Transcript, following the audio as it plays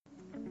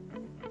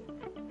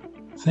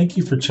Thank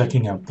you for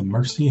checking out the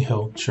Mercy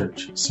Hill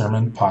Church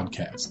Sermon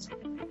Podcast.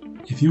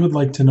 If you would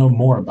like to know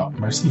more about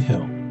Mercy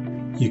Hill,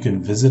 you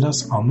can visit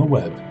us on the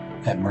web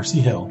at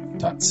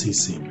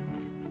mercyhill.cc.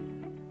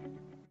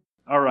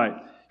 All right.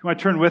 You want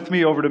to turn with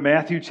me over to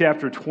Matthew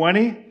chapter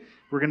 20?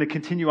 We're going to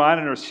continue on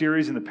in our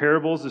series in the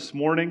parables this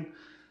morning.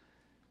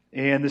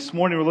 And this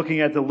morning we're looking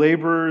at the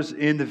laborers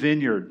in the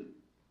vineyard.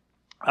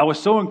 I was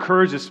so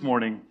encouraged this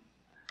morning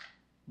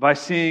by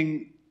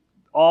seeing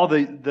all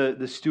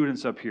the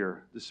students up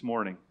here this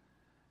morning.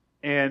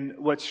 And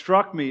what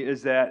struck me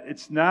is that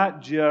it's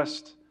not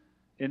just,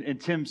 and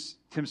Tim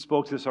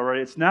spoke to this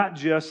already, it's not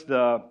just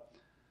the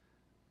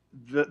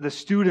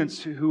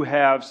students who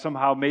have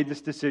somehow made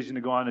this decision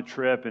to go on a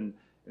trip and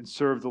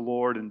serve the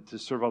Lord and to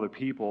serve other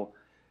people.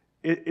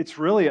 It's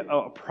really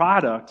a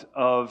product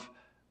of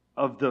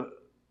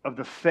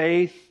the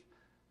faith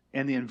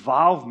and the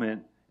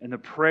involvement and the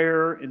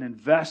prayer and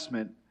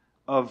investment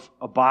of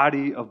a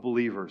body of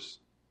believers.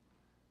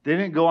 They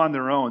didn't go on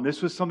their own.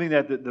 This was something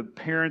that the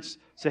parents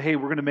said, hey,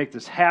 we're going to make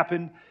this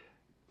happen.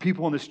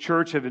 People in this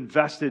church have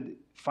invested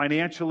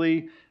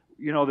financially.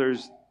 You know,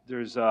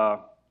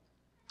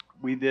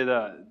 we did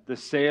the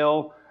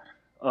sale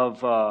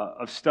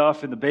of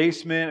stuff in the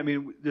basement. I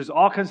mean, there's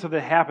all kinds of stuff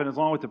that happened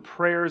along with the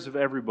prayers of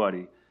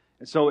everybody.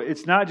 And so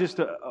it's not just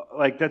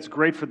that's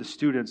great for the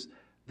students.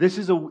 This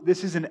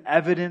is an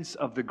evidence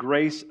of the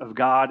grace of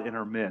God in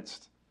our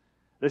midst.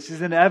 This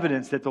is an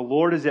evidence that the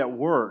Lord is at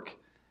work.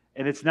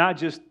 And it's not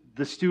just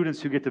the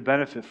students who get to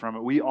benefit from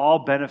it. We all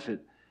benefit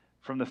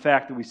from the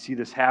fact that we see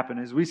this happen.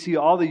 As we see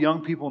all the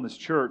young people in this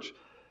church,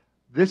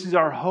 this is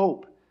our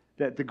hope,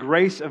 that the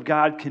grace of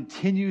God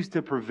continues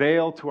to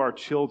prevail to our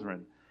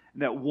children.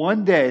 And that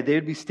one day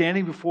they'd be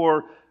standing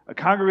before a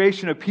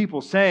congregation of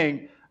people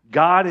saying,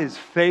 God is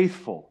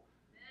faithful.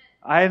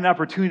 I had an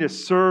opportunity to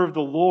serve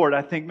the Lord.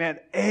 I think, man,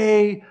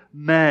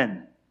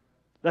 amen.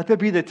 Let that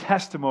be the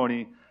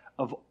testimony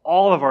of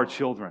all of our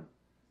children.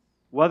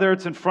 Whether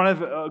it's in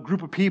front of a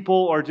group of people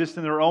or just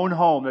in their own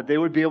home, that they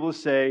would be able to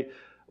say,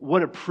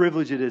 what a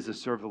privilege it is to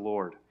serve the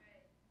Lord.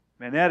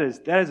 Man, that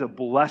is a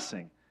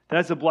blessing.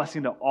 That is a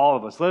blessing to all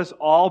of us. Let us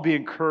all be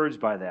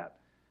encouraged by that,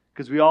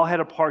 because we all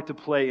had a part to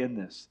play in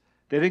this.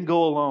 They didn't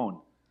go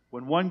alone.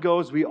 When one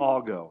goes, we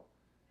all go.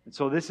 And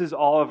so this is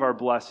all of our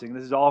blessing.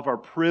 This is all of our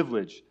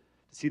privilege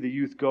to see the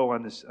youth go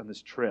on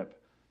this trip.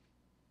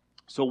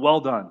 So well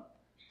done,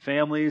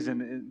 families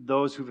and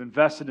those who've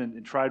invested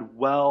and tried.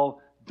 Well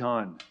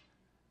done.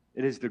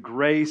 It is the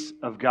grace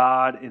of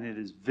God, and it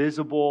is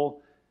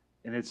visible,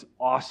 and it's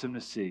awesome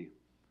to see.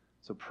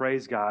 So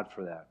praise God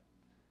for that.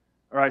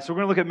 All right, so we're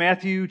going to look at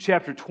Matthew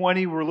chapter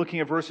 20. We're looking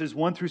at verses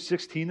 1 through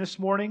 16 this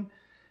morning.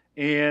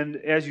 And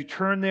as you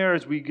turn there,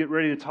 as we get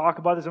ready to talk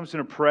about this, I'm just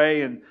going to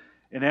pray and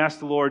ask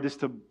the Lord just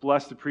to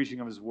bless the preaching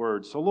of His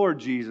Word. So Lord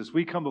Jesus,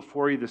 we come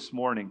before You this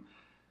morning.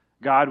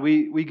 God,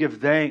 we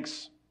give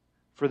thanks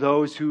for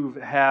those who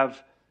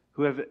have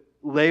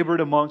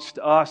labored amongst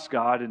us,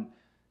 God, and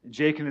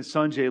Jake and his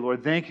son Jay,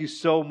 Lord, thank You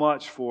so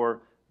much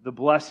for the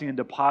blessing and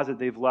deposit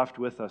they've left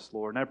with us,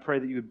 Lord. And I pray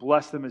that You would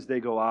bless them as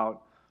they go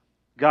out.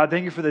 God,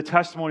 thank You for the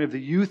testimony of the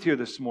youth here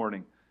this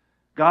morning.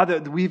 God,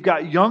 that we've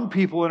got young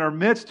people in our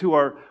midst who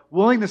are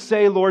willing to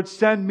say, Lord,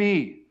 send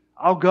me.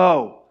 I'll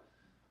go.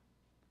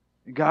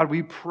 And God,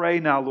 we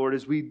pray now, Lord,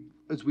 as we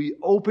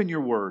open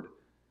Your Word,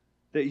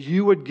 that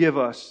You would give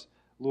us,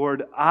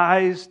 Lord,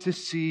 eyes to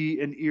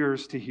see and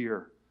ears to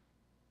hear.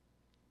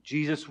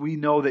 Jesus, we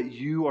know that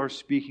You are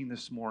speaking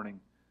this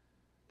morning,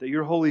 that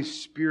Your Holy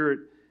Spirit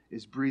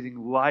is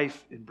breathing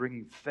life and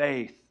bringing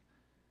faith.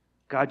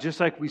 God,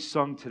 just like we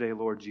sung today,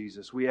 Lord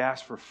Jesus, we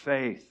ask for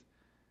faith,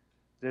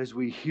 that as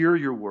we hear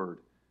Your Word,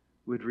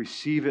 we'd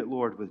receive it,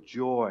 Lord, with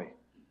joy.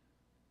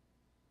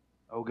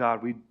 Oh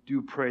God, we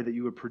do pray that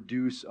You would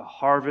produce a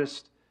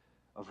harvest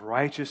of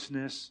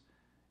righteousness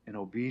and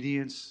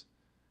obedience,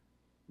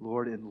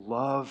 Lord, and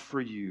love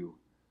for You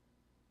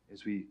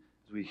as we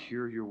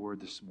hear Your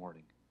Word this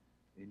morning.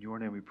 In Your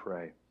name we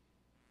pray.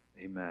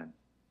 Amen.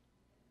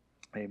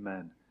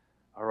 Amen.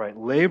 All right,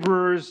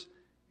 laborers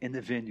in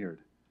the vineyard.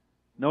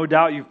 No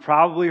doubt you've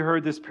probably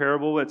heard this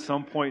parable at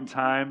some point in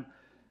time.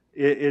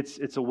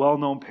 It's a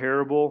well-known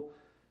parable.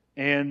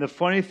 And the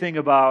funny thing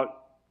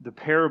about the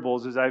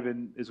parables,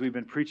 as we've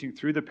been preaching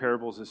through the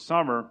parables this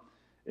summer,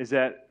 is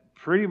that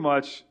pretty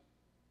much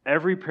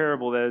every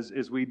parable,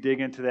 as we dig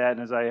into that,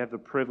 and as I have the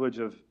privilege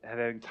of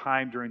having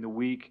time during the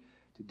week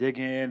to dig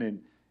in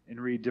and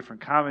read different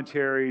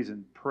commentaries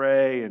and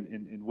pray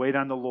and wait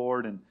on the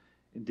Lord and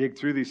dig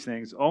through these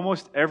things.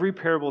 Almost every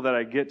parable that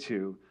I get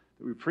to,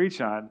 that we preach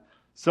on,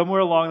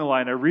 somewhere along the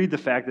line, I read the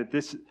fact that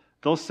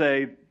they'll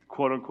say,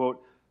 quote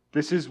unquote,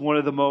 this is one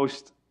of the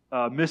most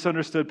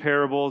misunderstood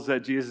parables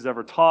that Jesus has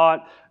ever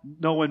taught.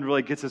 No one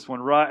really gets this one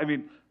right. I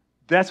mean,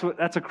 that's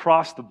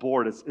across the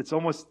board. It's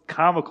almost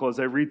comical as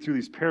I read through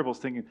these parables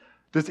thinking,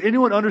 does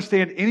anyone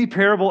understand any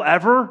parable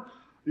ever?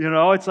 You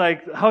know, it's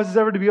like, how is this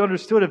ever to be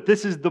understood if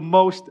this is the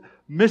most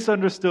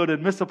misunderstood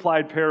and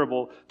misapplied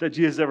parable that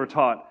Jesus ever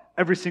taught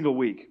every single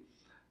week?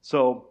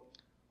 So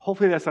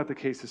hopefully that's not the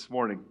case this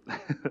morning.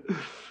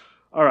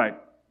 All right.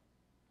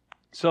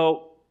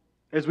 So,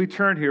 as we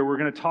turn here, we're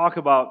going to talk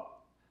about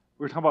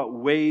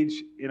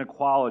wage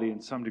inequality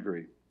in some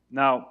degree.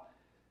 Now,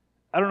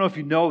 I don't know if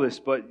you know this,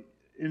 but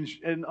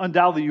and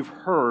undoubtedly you've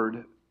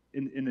heard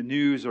in the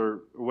news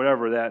or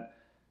whatever that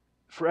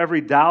for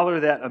every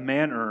dollar that a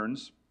man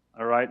earns,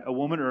 all right, a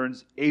woman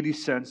earns 80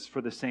 cents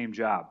for the same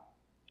job,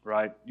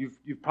 right?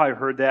 You've probably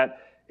heard that.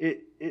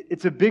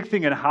 It's a big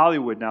thing in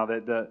Hollywood now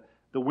that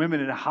the women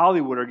in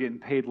Hollywood are getting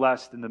paid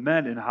less than the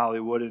men in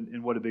Hollywood,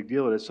 and what a big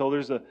deal it is. So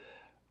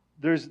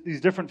there's these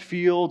different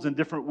fields and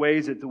different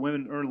ways that the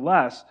women earn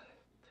less.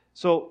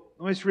 So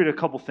let me just read a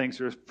couple things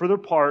here. Further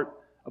part,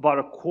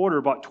 about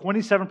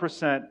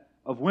 27%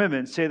 of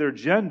women say their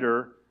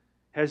gender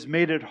has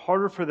made it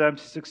harder for them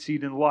to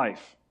succeed in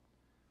life.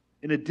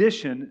 In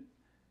addition,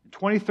 in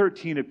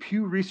 2013, a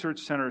Pew Research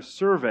Center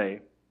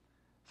survey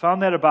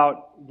found that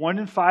about 1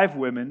 in 5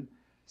 women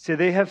say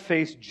they have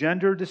faced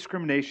gender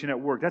discrimination at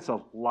work. That's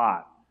a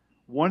lot.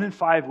 1 in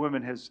 5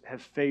 women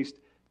have faced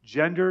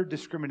gender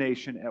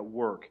discrimination at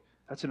work.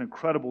 That's an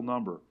incredible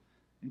number,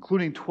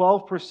 including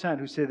 12%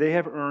 who say they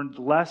have earned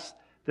less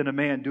than a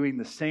man doing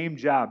the same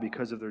job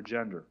because of their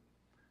gender.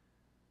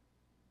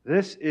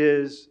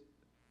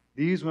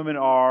 These women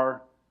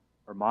are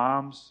our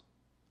moms,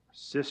 our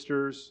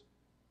sisters,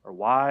 our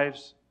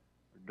wives,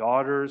 our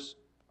daughters,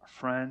 our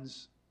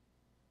friends.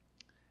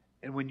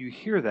 And when you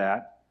hear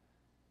that,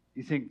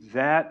 you think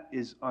that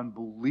is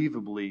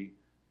unbelievably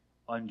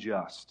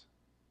unjust.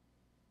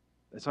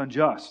 It's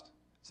unjust.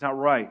 It's not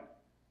right.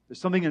 There's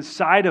something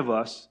inside of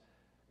us,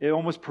 it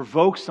almost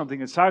provokes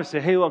something inside of us. Say,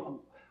 hey,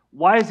 look,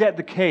 why is that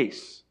the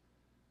case?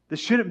 This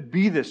shouldn't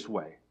be this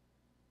way.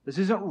 This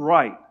isn't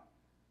right.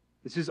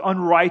 This is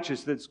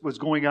unrighteous. That's what's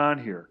going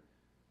on here.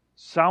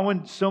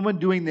 Someone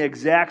doing the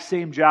exact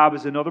same job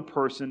as another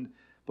person,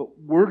 but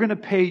we're going to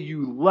pay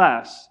you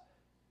less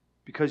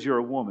because you're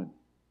a woman.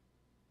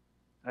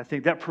 I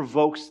think that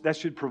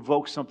should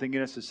provoke something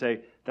in us to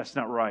say, that's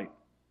not right.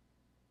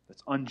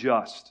 That's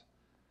unjust.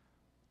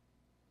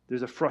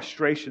 There's a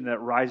frustration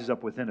that rises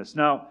up within us.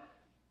 Now,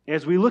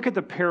 as we look at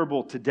the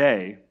parable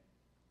today,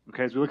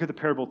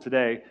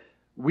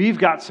 we've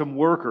got some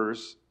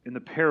workers in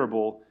the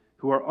parable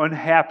who are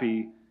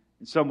unhappy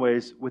in some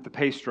ways with the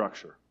pay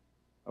structure.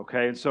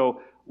 Okay, and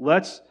so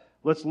let's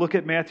look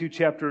at Matthew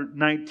chapter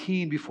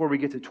 19 before we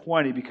get to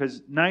 20,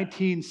 because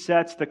 19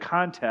 sets the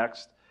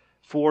context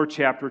for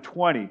chapter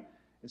 20.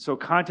 And so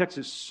context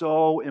is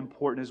so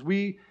important.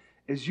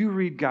 As you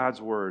read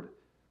God's word,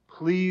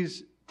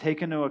 please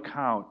take into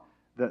account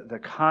the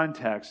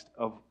context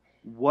of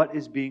what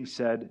is being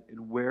said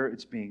and where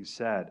it's being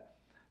said.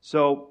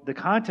 So the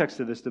context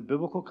of this, the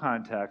biblical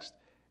context,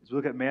 as we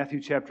look at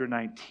Matthew chapter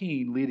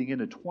 19 leading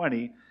into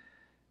 20,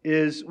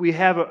 is we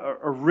have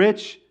a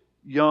rich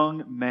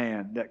young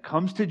man that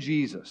comes to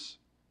Jesus.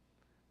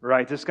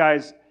 Right? This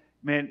guy's,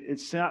 man, it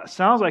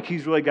sounds like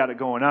he's really got it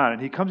going on.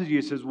 And he comes to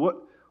Jesus and says,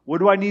 what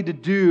do I need to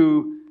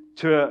do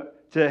to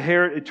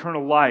inherit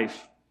eternal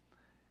life?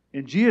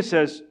 And Jesus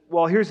says,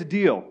 well, here's the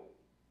deal.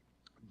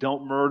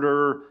 Don't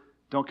murder,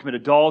 don't commit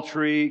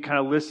adultery, kind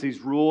of lists these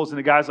rules. And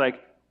the guy's like,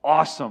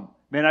 awesome.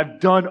 Man,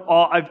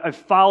 I've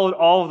followed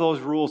all of those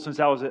rules since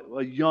I was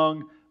a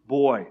young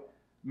boy.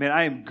 Man,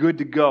 I am good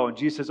to go. And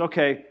Jesus says,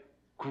 okay,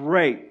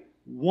 great.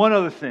 One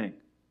other thing.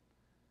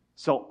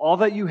 Sell all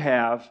that you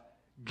have,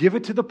 give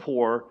it to the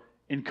poor,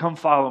 and come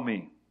follow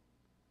me.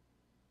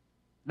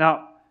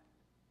 Now,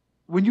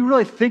 when you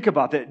really think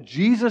about that,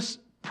 Jesus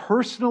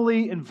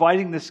personally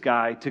inviting this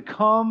guy to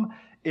come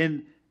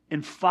and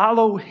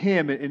follow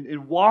him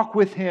and walk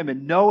with him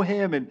and know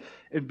him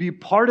and be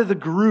part of the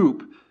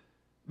group,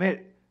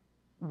 man,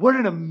 what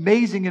an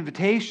amazing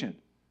invitation.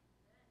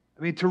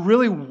 I mean, to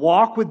really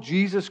walk with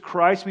Jesus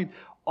Christ, I mean,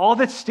 all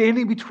that's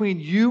standing between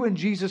you and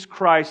Jesus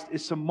Christ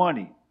is some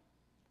money.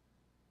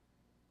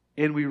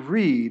 And we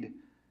read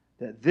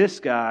that this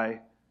guy,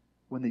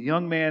 when the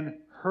young man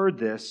heard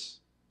this,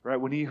 right,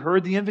 when he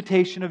heard the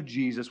invitation of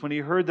Jesus, when he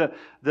heard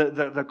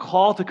the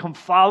call to come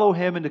follow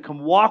him and to come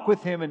walk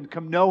with him and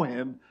come know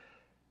him,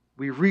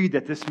 we read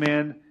that this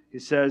man,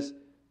 it says,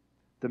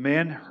 the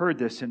man heard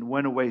this and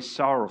went away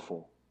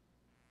sorrowful,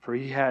 for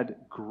he had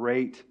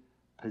great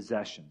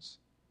possessions.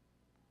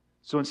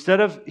 So instead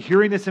of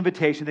hearing this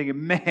invitation,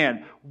 thinking,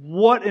 man,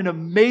 what an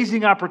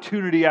amazing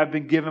opportunity I've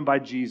been given by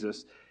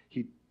Jesus,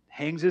 he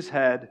hangs his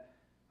head,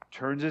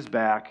 turns his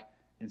back,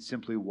 and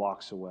simply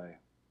walks away.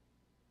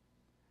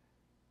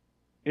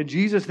 And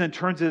Jesus then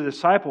turns to the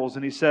disciples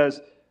and he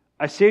says,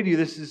 I say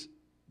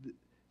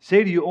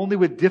to you, only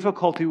with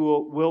difficulty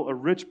will a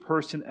rich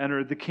person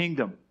enter the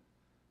kingdom.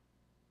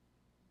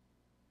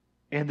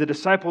 And the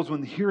disciples,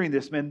 when hearing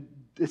this, man,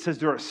 it says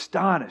they're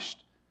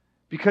astonished.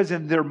 Because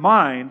in their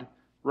mind,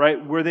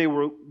 right, where they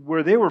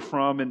were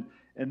from and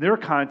their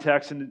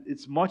context, and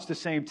it's much the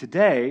same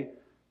today,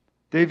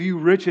 they view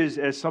riches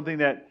as something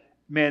that,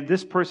 man,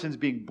 this person's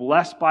being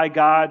blessed by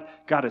God.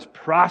 God is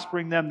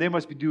prospering them. They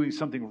must be doing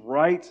something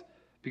right.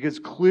 Because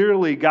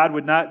clearly God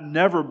would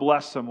never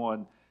bless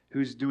someone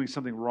who's doing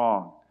something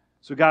wrong.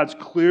 So God's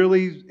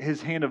clearly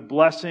his hand of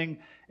blessing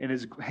and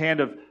his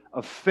hand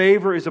of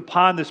favor is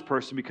upon this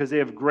person because they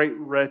have great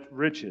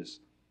riches.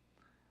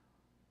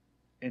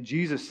 And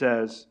Jesus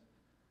says,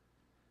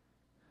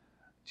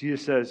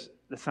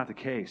 that's not the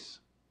case.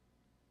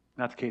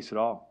 Not the case at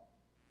all.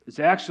 It's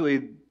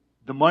actually,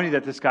 the money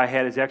that this guy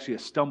had is actually a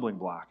stumbling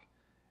block.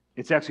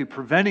 It's actually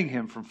preventing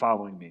him from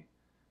following me.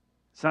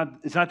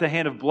 It's not the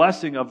hand of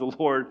blessing of the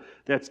Lord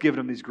that's given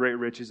him these great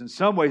riches. In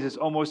some ways, it's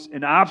almost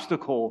an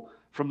obstacle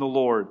from the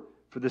Lord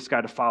for this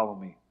guy to follow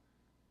me.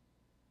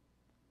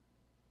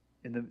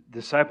 And the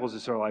disciples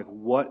just are like,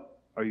 what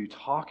are you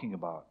talking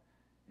about?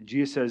 And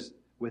Jesus says,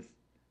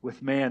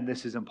 with man,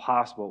 this is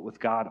impossible. With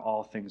God,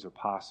 all things are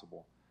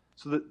possible.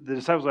 So the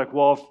disciples are like,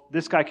 well, if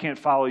this guy can't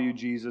follow you,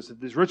 Jesus, if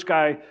this rich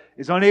guy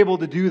is unable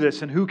to do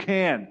this, then who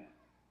can?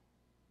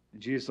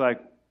 And Jesus is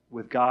like,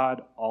 with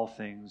God, all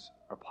things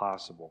are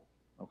possible.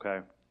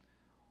 Okay?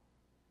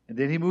 And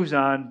then he moves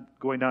on,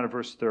 going down to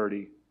verse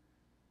 30.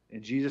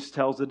 And Jesus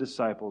tells the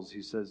disciples,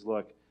 he says,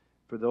 look,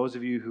 for those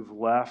of you who've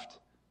left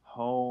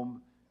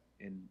home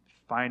and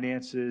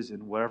finances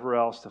and whatever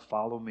else to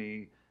follow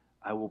me,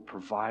 I will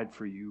provide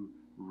for you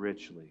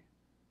richly.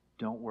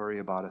 Don't worry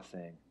about a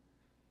thing.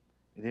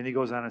 And then he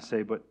goes on to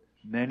say, but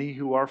many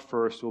who are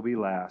first will be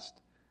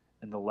last,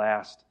 and the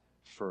last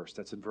first.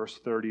 That's in verse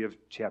 30 of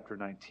chapter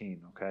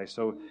 19. Okay,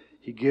 so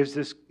he gives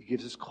this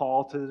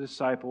call to the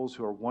disciples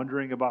who are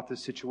wondering about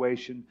this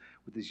situation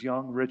with this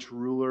young rich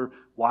ruler,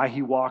 why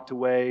he walked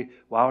away,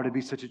 why would it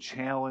be such a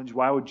challenge,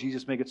 why would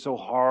Jesus make it so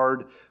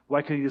hard,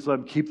 why couldn't he just let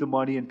him keep the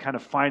money and kind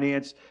of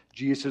finance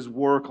Jesus'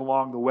 work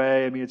along the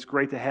way? I mean, it's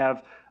great to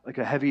have like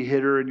a heavy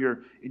hitter in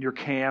your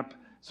camp,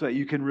 so that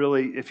you can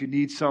really, if you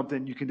need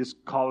something, you can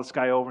just call this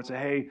guy over and say,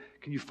 hey,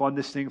 can you fund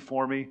this thing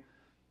for me?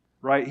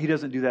 Right? He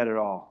doesn't do that at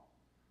all.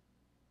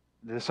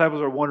 The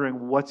disciples are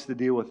wondering, what's the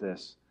deal with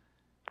this?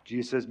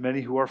 Jesus says,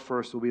 many who are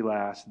first will be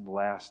last, and the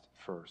last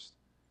first.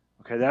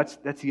 Okay, that's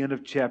the end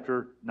of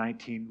chapter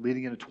 19,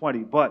 leading into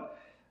 20. But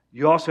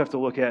you also have to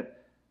look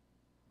at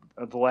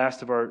the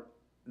last of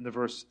in the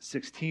verse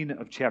 16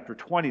 of chapter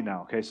 20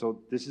 now. Okay, so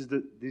these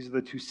are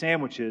the two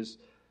sandwiches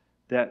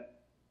that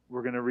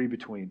we're going to read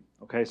between.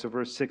 Okay, so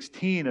verse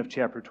 16 of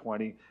chapter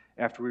 20,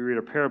 after we read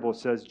a parable, it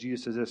says,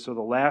 Jesus says this, so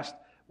the last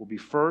will be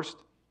first,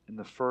 and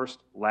the first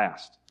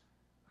last.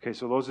 Okay,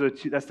 so those are the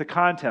two, that's the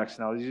context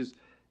now. He's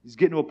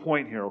getting to a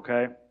point here,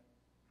 okay?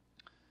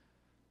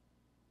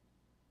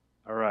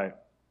 All right.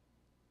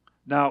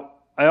 Now,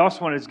 I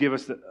also wanted to give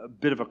us a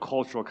bit of a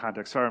cultural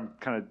context. Sorry, I'm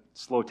kind of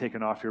slow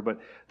taking off here, but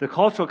the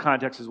cultural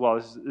context as well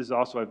this is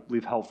also, I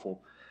believe,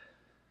 helpful.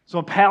 So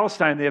in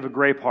Palestine, they have a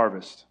grape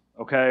harvest,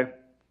 okay?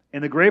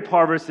 And the grape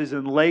harvest is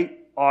in late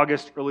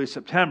August, early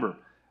September.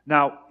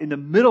 Now, in the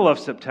middle of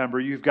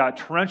September, you've got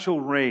torrential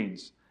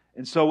rains.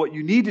 And so what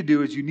you need to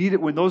do is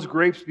when those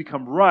grapes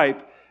become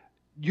ripe,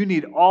 you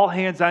need all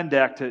hands on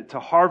deck to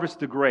harvest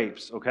the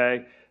grapes,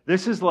 okay?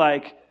 This is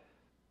like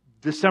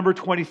December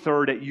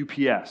 23rd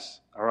at UPS,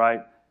 all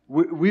right?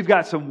 We've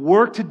got some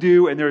work to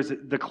do, and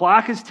the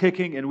clock is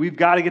ticking, and we've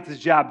got to get this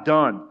job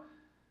done.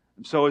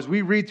 And so as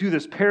we read through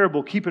this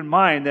parable, keep in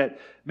mind that,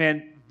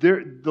 man,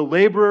 the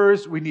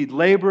laborers, we need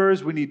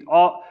laborers, we need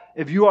all.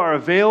 If you are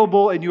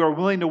available and you are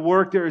willing to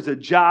work, there is a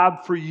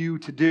job for you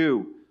to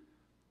do.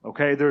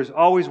 Okay, there's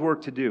always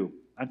work to do.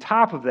 On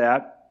top of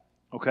that,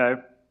 okay,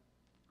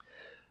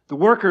 the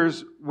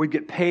workers would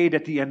get paid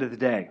at the end of the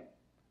day.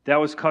 That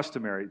was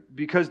customary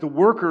because the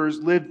workers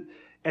lived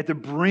at the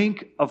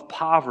brink of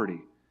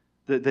poverty.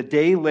 The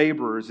day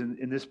laborers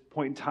in this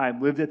point in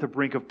time lived at the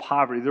brink of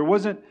poverty. There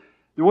wasn't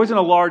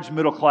a large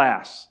middle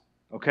class.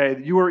 Okay,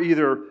 you were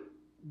either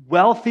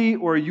wealthy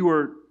or you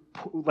were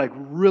like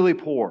really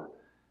poor.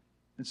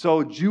 And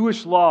so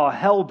Jewish law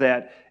held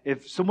that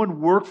if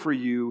someone worked for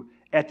you,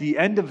 at the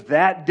end of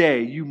that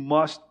day, you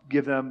must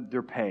give them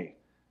their pay.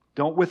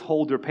 Don't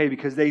withhold their pay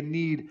because they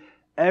need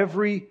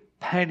every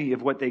penny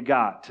of what they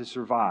got to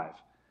survive.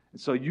 And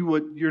so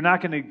you're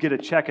not going to get a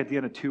check at the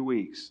end of 2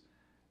 weeks.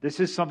 This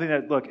is something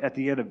that, look, at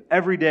the end of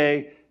every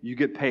day, you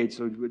get paid.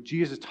 So what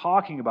Jesus is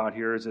talking about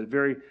here is a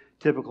very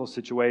typical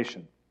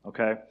situation,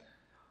 okay?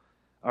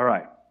 All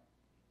right.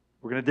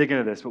 We're going to dig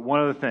into this, but one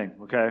other thing,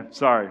 okay?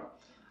 Sorry.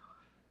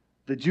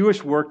 The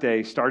Jewish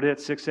workday started at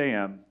 6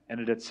 a.m.,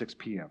 ended at 6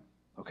 p.m.,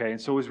 okay?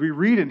 And so as we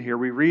read in here,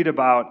 we read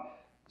about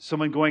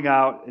someone going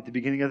out at the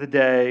beginning of the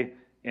day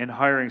and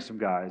hiring some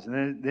guys.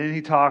 And then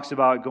he talks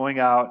about going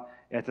out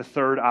at the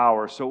third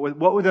hour. So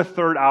what would the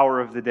third hour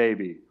of the day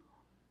be?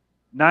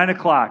 9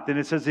 o'clock. Then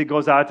it says he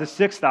goes out at the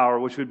sixth hour,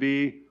 which would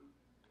be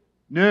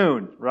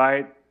noon,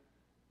 right?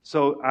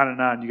 So on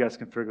and on. You guys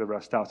can figure the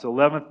rest out. So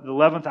the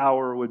 11th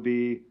hour would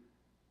be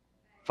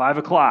 5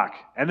 o'clock.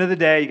 End of the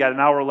day, you got an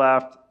hour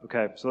left.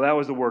 Okay, so that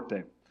was the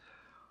workday.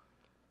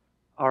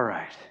 All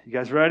right. You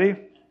guys ready?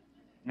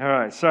 All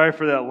right. Sorry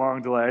for that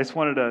long delay.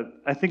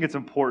 I think it's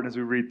important as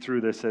we read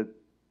through this that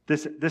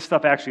this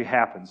stuff actually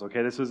happens,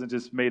 okay? This isn't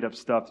just made up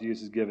stuff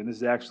Jesus is given.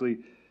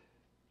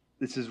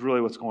 This is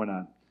really what's going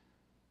on.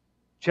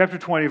 Chapter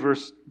 20,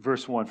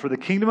 verse 1. For the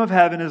kingdom of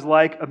heaven is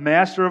like a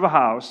master of a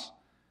house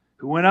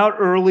who went out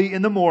early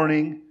in the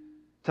morning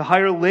to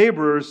hire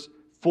laborers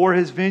for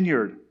his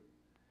vineyard.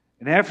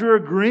 And after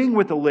agreeing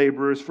with the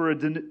laborers for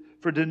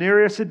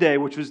denarius a day,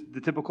 which was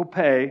the typical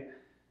pay,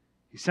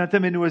 he sent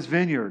them into his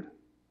vineyard.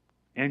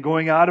 And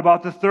going out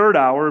about the third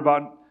hour,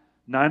 about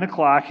 9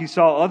 o'clock, he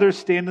saw others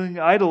standing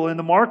idle in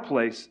the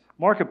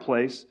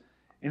marketplace,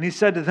 and he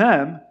said to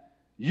them,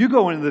 you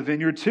go into the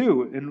vineyard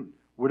too, and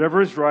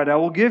whatever is right I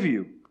will give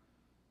you.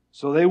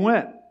 So they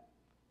went.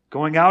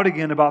 Going out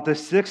again about the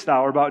 6th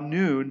hour, about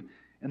noon,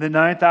 and the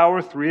 9th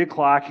hour, 3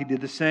 o'clock, he did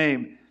the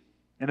same.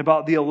 And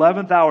about the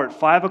 11th hour, at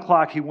 5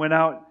 o'clock, he went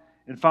out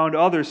and found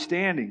others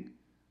standing.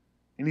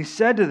 And he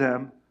said to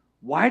them,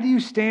 why do you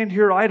stand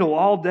here idle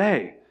all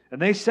day?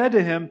 And they said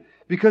to him,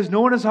 because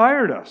no one has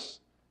hired us.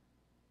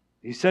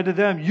 He said to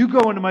them, you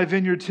go into my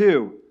vineyard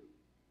too.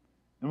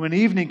 And when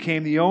evening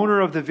came, the owner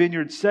of the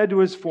vineyard said to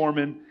his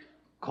foreman,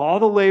 call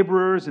the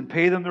laborers and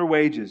pay them their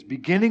wages,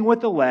 beginning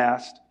with the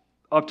last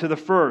up to the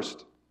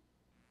first.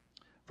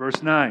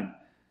 Verse 9.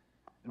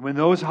 And when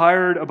those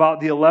hired about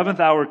the 11th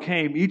hour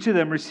came, each of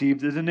them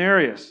received a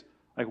denarius.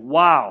 Like,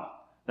 wow,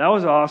 that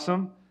was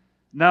awesome.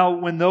 Now,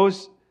 when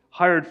those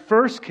hired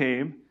first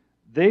came,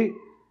 they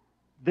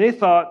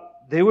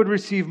thought they would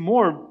receive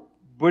more,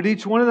 but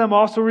each one of them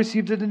also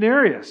received a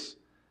denarius.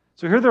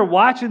 So here they're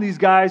watching these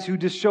guys who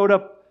just showed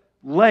up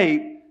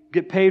late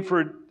get paid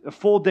for a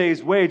full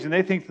day's wage, and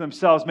they think to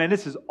themselves, man,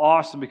 this is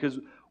awesome because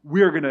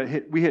we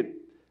hit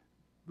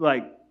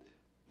like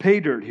pay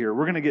dirt here.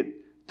 We're going to get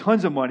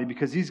tons of money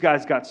because these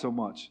guys got so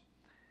much.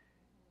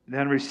 And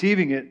then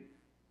receiving it,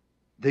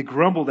 they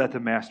grumbled at the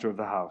master of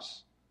the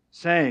house,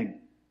 saying,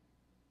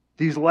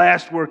 these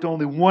last worked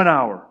only 1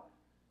 hour,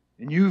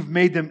 and you've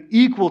made them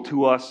equal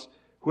to us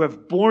who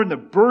have borne the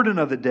burden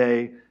of the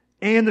day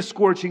and the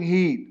scorching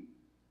heat.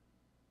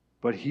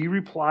 But he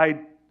replied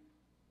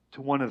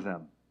to one of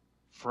them,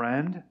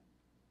 friend,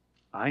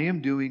 I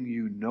am doing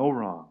you no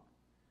wrong.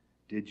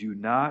 Did you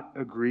not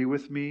agree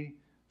with me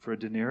for a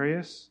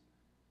denarius?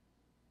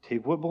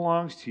 Take what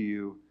belongs to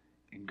you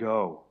and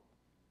go.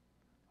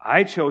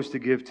 I chose to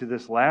give to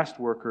this last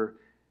worker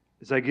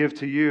as I give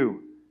to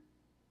you.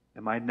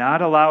 Am I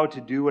not allowed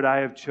to do what I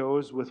have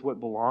chose with what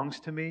belongs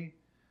to me?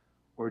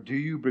 Or do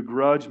you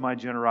begrudge my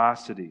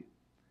generosity?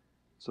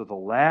 So the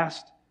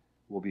last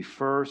will be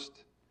first,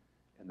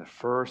 and the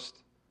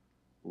first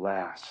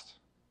last.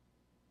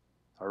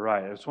 All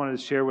right, I just wanted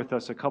to share with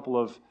us a couple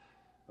of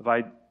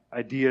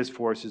ideas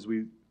for us as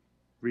we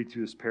read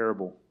through this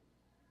parable.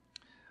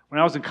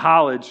 When I was in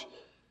college,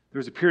 there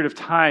was a period of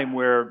time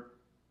where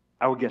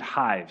I would get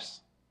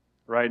hives,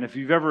 right? And if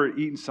you've ever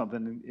eaten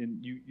something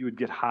and you would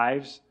get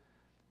hives,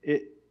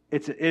 it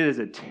is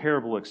a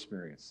terrible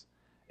experience.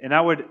 And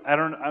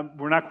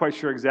we're not quite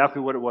sure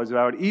exactly what it was, but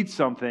I would eat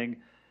something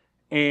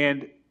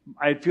and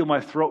I'd feel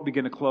my throat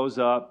begin to close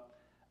up.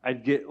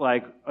 I'd get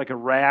like a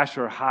rash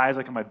or a hive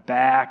like on my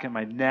back and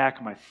my neck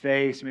and my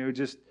face. I mean,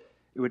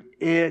 it would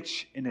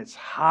itch and it's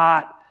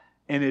hot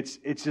and it's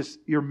just,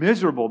 you're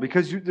miserable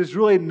because there's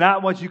really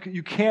not much,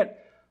 you can't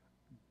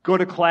go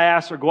to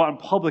class or go out in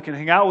public and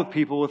hang out with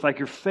people with like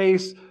your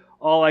face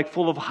all like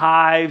full of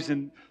hives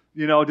and,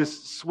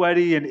 just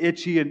sweaty and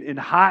itchy and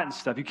hot and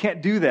stuff. You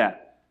can't do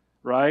that,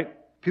 right?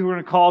 People are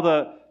going to call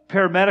the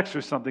paramedics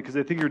or something because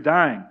they think you're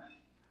dying.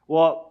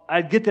 Well,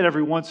 I'd get that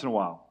every once in a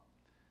while.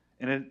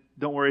 And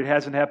don't worry, it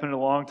hasn't happened in a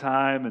long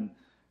time, and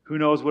who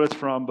knows what it's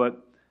from.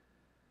 But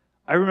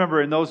I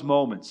remember in those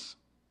moments,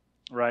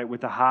 right,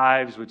 with the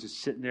hives, which is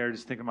sitting there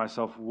just thinking to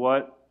myself,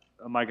 what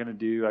am I going to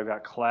do? I've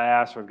got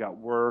class or I've got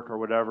work or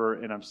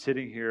whatever, and I'm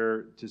sitting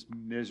here just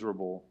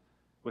miserable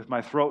with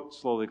my throat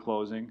slowly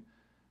closing.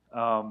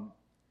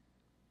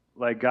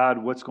 Like, God,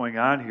 what's going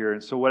on here?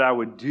 And so what I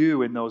would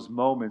do in those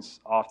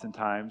moments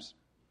oftentimes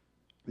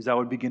is I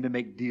would begin to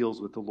make deals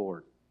with the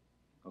Lord.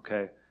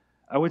 Okay?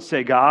 I would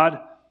say,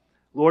 God,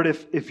 Lord,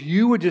 if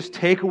you would just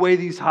take away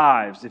these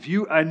hives,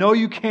 I know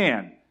you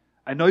can.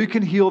 I know you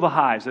can heal the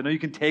hives. I know you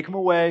can take them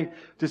away.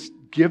 Just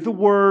give the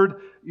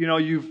word.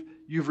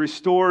 You've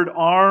restored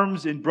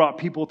arms and brought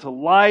people to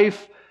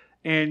life,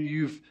 and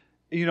you've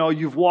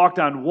walked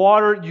on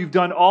water. You've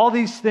done all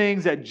these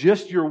things at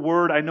just your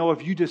word. I know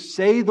if you just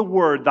say the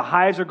word, the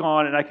hives are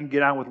gone and I can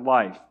get on with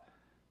life.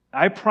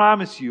 I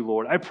promise you,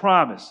 Lord, I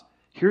promise.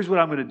 Here's what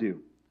I'm going to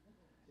do.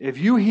 If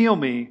you heal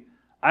me,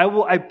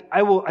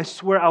 I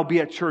swear I'll be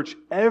at church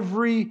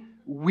every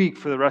week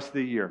for the rest of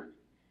the year.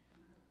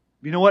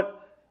 You know what?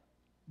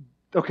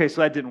 Okay,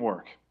 so that didn't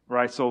work,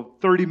 right? So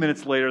 30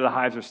 minutes later, the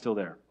hives are still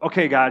there.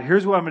 Okay, God,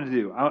 here's what I'm going to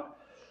do.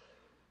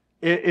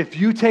 If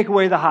you take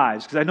away the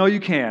hives, because I know you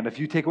can, if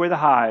you take away the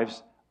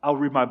hives, I'll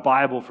read my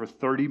Bible for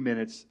 30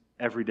 minutes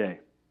every day.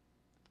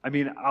 I'm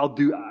going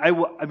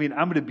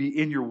to be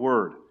in your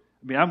word.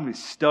 I'm going to be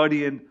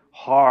studying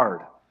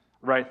hard,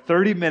 right?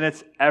 30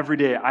 minutes every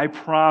day. I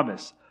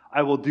promise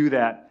I will do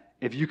that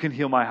if you can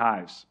heal my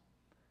hives.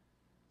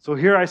 So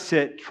here I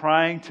sit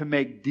trying to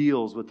make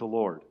deals with the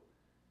Lord.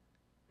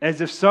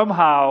 As if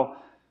somehow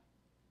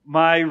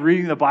my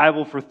reading the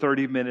Bible for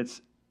 30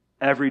 minutes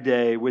every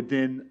day would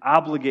then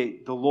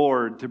obligate the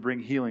Lord to bring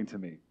healing to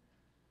me.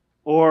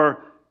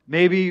 Or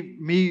maybe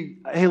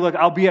hey, look,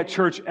 I'll be at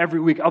church every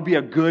week. I'll be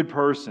a good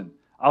person.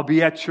 I'll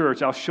be at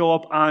church. I'll show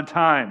up on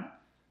time.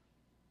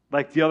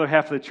 Like the other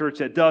half of the church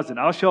that doesn't.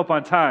 I'll show up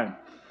on time.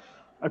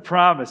 I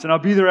promise. And I'll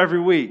be there every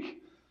week.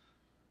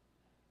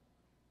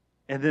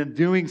 And then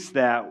doing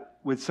that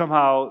would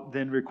somehow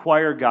then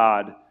require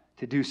God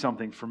to do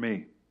something for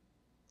me.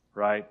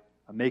 Right?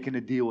 I'm making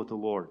a deal with the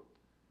Lord.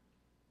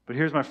 But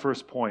here's my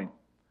first point.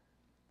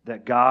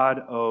 That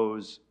God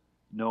owes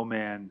no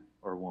man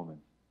or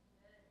woman.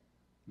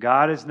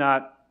 God is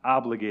not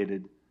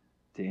obligated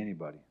to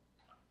anybody.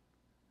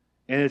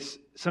 And it's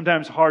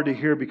sometimes hard to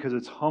hear because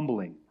it's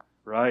humbling,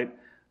 right?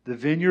 The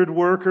vineyard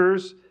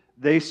workers,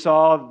 they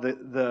saw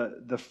the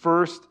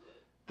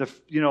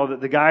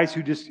guys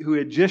who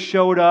had just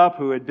showed up,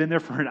 who had been there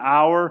for an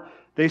hour.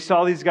 They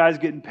saw these guys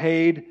getting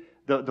paid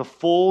the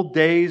full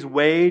day's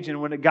wage,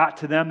 and when it got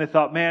to them, they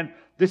thought, "Man,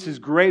 this is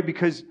great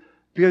because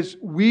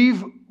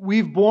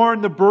we've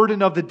borne the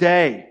burden of the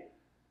day."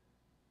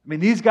 I mean,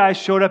 these guys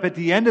showed up at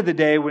the end of the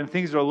day when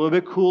things are a little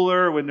bit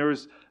cooler, when there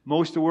was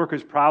most of the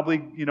workers probably,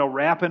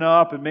 wrapping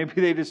up, and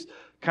maybe they just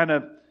kind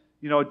of,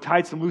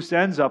 tied some loose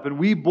ends up, and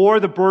we bore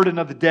the burden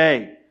of the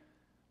day.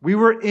 We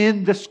were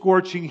in the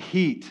scorching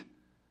heat.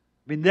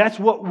 I mean, that's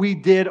what we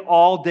did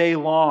all day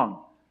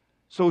long.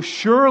 So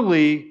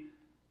surely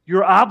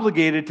you're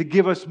obligated to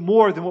give us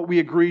more than what we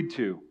agreed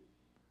to.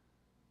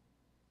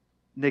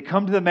 And they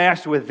come to the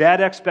master with that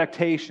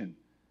expectation.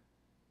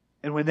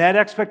 And when that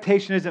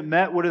expectation isn't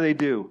met, what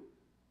do?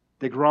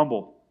 They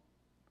grumble.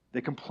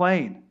 They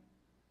complain.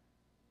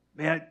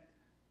 "Man,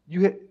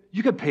 you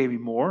could pay me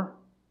more.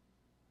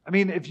 I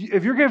mean, if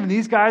you're giving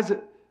these guys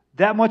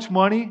that much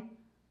money,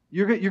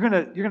 you're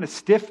gonna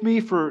stiff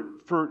me for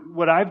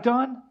what I've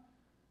done?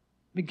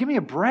 I mean, give me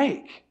a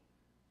break.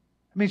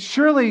 I mean,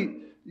 surely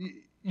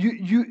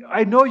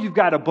I know you've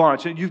got a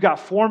bunch, and you've got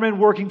foremen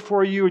working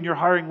for you, and you're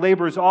hiring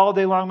laborers all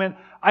day long, man.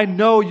 I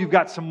know you've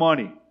got some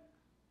money,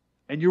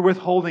 and you're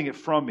withholding it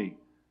from me.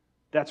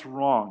 That's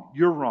wrong.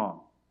 You're wrong.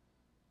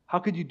 How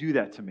could you do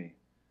that to me?"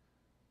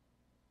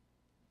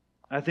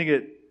 I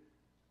think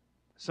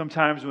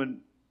sometimes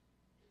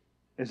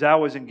as I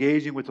was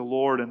engaging with the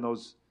Lord at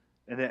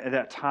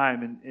that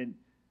time, and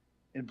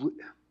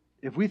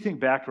if we think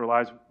back to our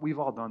lives, we've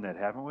all done that,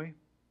 haven't we?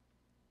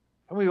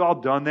 Haven't we all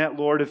done that,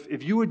 Lord?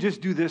 If you would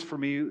just do this for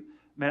me,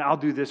 man, I'll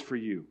do this for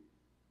you.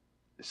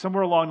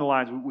 Somewhere along the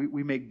lines,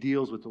 we make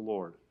deals with the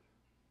Lord.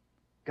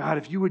 God,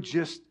 if you would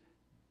just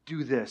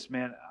do this,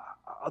 man,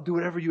 I'll do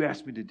whatever you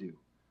ask me to do.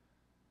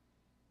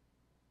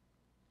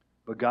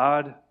 But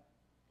God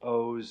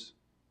owes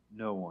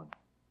no one.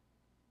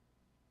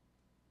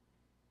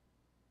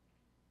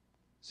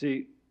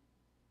 See,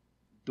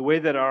 the way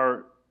that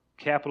our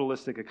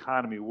capitalistic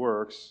economy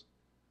works,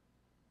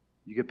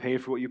 you get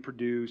paid for what you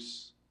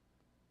produce.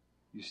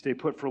 You stay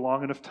put for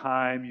long enough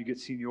time. You get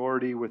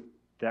seniority.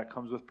 That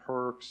comes with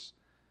perks.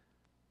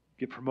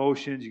 You get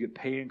promotions. You get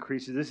pay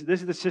increases. This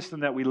is the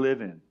system that we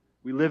live in.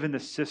 We live in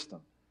this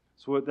system.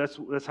 So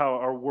that's how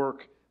our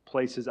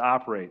workplaces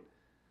operate.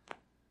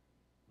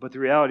 But the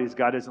reality is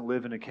God doesn't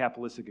live in a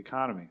capitalistic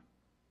economy.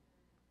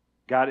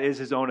 God is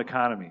His own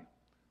economy.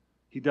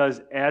 He does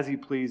as He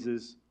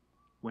pleases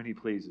when He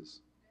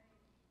pleases.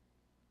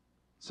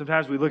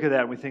 Sometimes we look at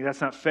that and we think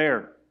that's not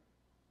fair,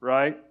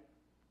 right?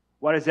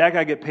 Why does that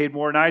guy get paid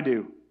more than I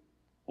do?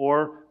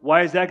 Or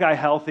why is that guy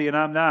healthy and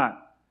I'm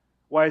not?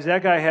 Why does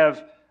that guy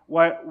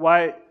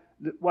why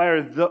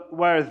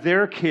are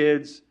their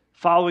kids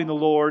following the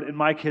Lord and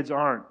my kids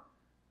aren't?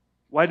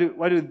 Why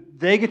do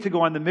they get to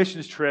go on the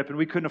missions trip and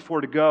we couldn't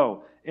afford to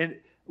go? And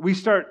we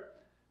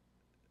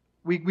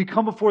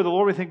come before the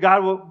Lord, we think,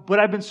 God, well, but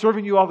I've been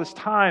serving you all this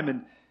time,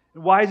 and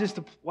why is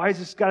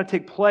this got to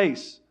take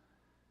place?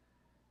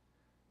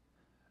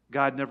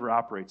 God never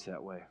operates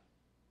that way.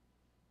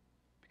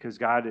 Because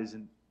God is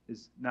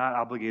not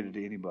obligated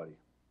to anybody.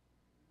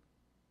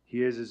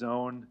 He is His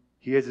own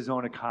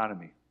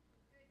economy.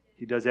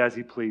 He does as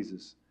He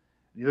pleases.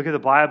 And you look at the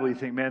Bible, you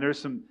think, man, there's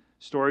some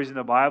stories in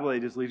the Bible that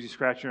just leaves you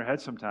scratching your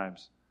head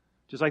sometimes.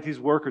 Just like these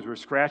workers were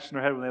scratching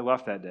their head when they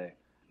left that day.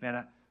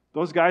 Man,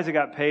 those guys that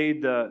got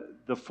paid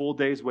the full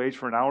day's wage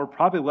for an hour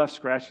probably left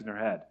scratching their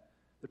head.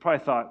 They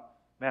probably thought,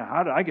 man,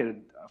 how did I get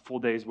a full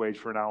day's wage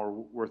for an hour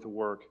worth of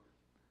work?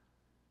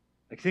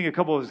 I think a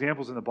couple of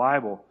examples in the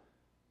Bible.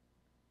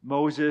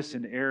 Moses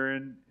and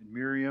Aaron and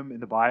Miriam in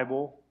the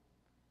Bible.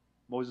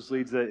 Moses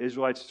leads the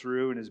Israelites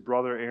through, and his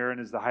brother Aaron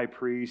is the high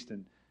priest,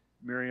 and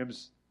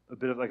Miriam's a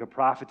bit of like a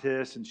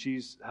prophetess, and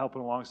she's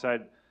helping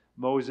alongside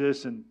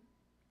Moses. And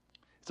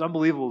it's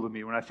unbelievable to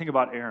me when I think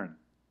about Aaron.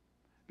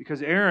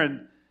 Because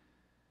Aaron,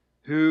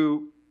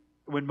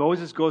 when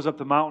Moses goes up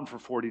the mountain for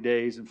 40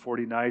 days and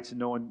 40 nights and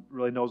no one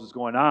really knows what's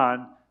going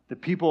on,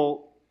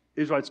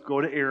 Israelites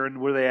go to Aaron.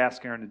 What do they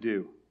ask Aaron to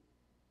do?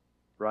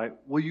 Right?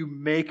 Will you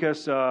make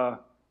us a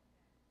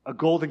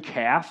golden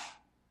calf?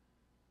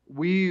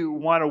 We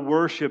want to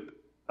worship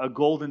a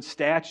golden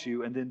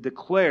statue and then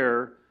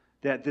declare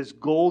that this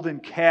golden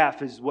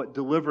calf is what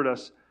delivered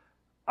us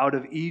out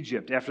of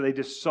Egypt after they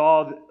just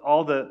saw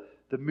all the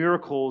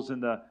miracles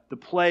and the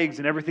plagues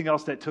and everything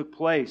else that took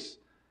place.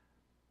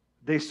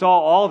 they saw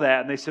all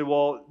that and they said,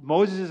 well,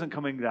 Moses isn't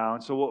coming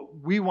down, so what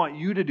we want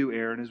you to do,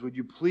 Aaron, is would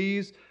you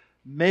please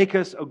make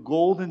us a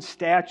golden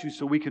statue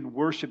so we can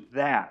worship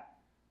that?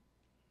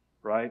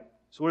 Right?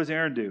 So what does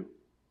Aaron do?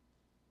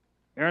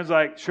 Aaron's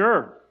like,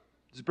 sure,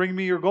 just bring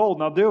me your gold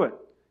and I'll do it.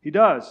 He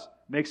does.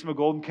 Makes him a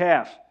golden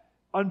calf.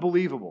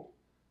 Unbelievable.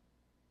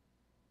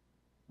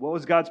 What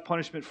was God's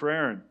punishment for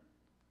Aaron?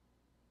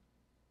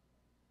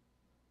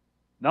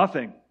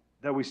 Nothing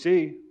that we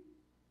see.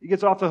 He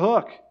gets off the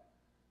hook.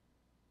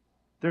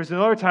 There's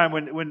another time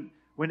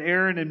when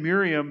Aaron and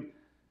Miriam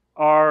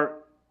are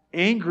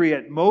angry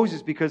at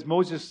Moses because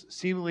Moses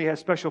seemingly has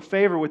special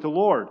favor with the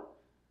Lord.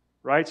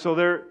 Right? So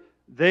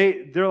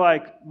they're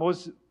like,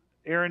 Moses,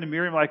 Aaron and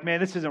Miriam are like, man,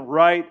 this isn't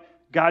right.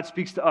 God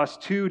speaks to us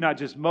too, not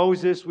just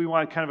Moses. We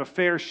want kind of a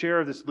fair share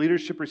of this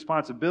leadership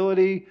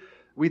responsibility.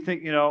 We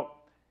think,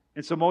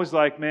 and so Moses is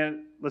like,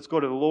 man, let's go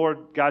to the Lord.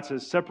 God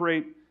says,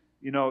 separate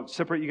you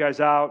guys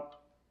out.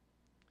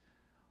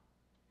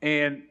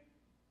 And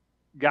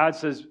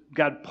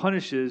God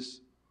punishes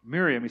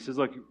Miriam. He says,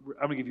 look,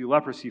 I'm going to give you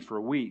leprosy for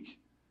a week.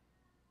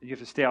 And you have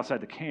to stay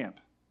outside the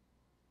camp.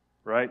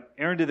 Right?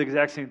 Aaron did the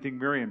exact same thing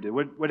Miriam did.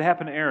 What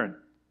happened to Aaron?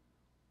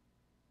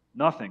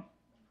 Nothing.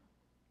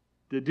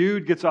 The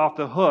dude gets off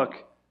the hook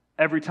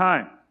every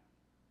time.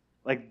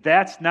 Like,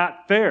 that's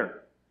not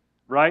fair.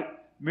 Right?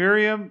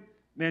 Miriam,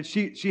 man,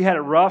 she had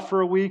it rough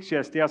for a week. She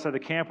had to stay outside the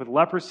camp with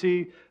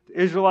leprosy.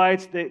 The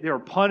Israelites, they were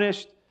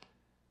punished.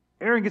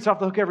 Aaron gets off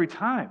the hook every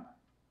time.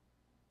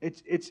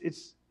 It's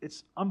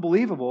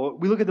unbelievable.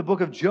 We look at the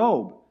book of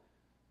Job.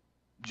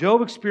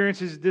 Job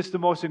experiences the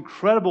most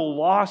incredible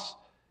loss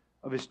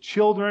of his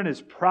children,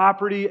 his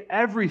property,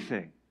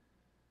 everything.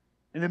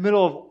 In the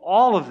middle of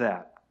all of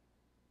that,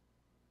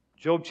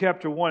 Job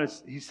chapter 1,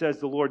 he says,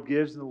 the Lord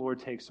gives and the Lord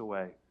takes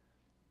away.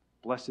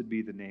 Blessed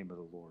be the name of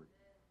the Lord.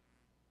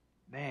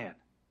 Man,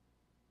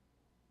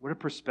 what a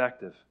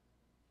perspective.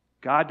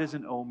 God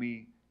doesn't owe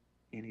me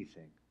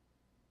anything.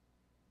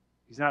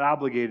 He's not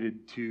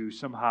obligated to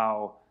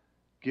somehow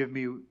give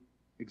me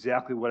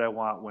exactly what I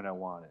want when I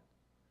want it.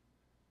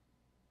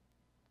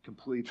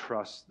 Completely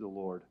trust the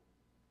Lord.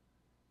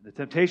 The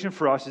temptation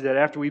for us is that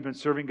after we've been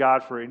serving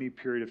God for any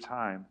period of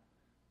time,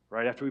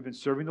 right? After we've been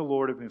serving the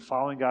Lord, have been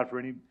following God for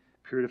any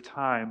period of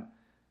time,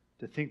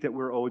 to think that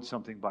we're owed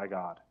something by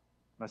God.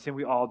 I'm not saying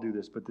we all do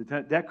this, but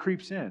that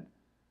creeps in.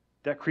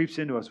 That creeps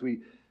into us.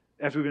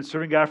 After we've been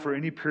serving God for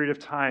any period of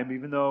time,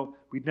 even though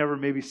we'd never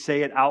maybe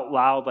say it out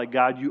loud, like,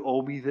 God, you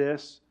owe me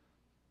this.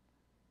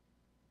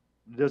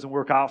 It doesn't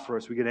work out for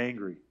us. We get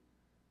angry.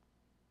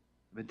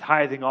 I've been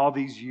tithing all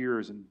these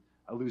years and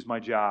I lose my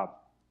job.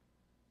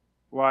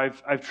 Or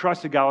I've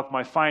trusted God with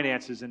my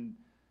finances and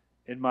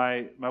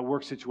my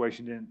work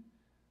situation didn't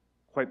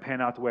quite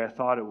pan out the way I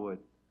thought it would.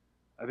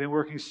 I've been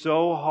working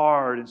so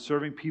hard and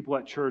serving people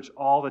at church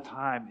all the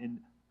time, and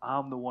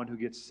I'm the one who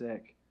gets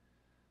sick.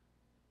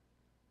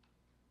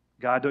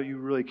 God, don't you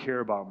really care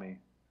about me?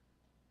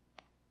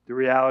 The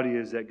reality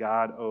is that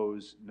God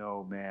owes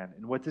no man.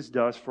 And what this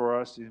does for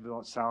us, even though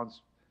it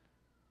sounds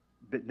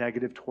a bit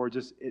negative towards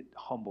us, it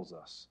humbles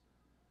us.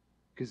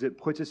 Because it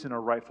puts us in a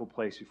rightful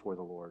place before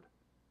the Lord.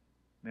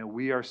 Man,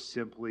 we are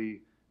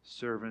simply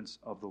servants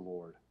of the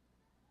Lord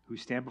who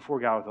stand before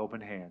God with open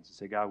hands and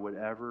say, God,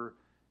 whatever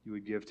you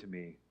would give to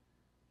me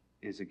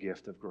is a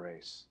gift of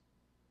grace.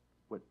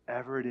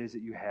 Whatever it is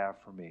that you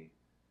have for me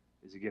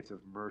is a gift of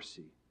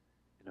mercy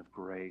and of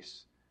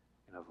grace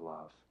and of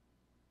love.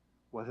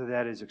 Whether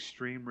that is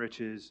extreme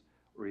riches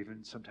or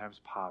even sometimes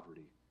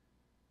poverty.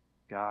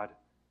 God,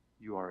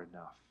 you are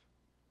enough.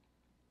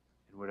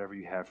 And whatever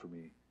you have for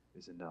me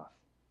is enough.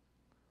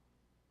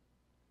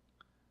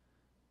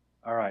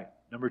 All right,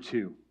 number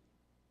two.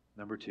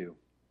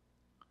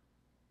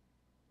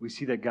 We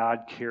see that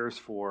God cares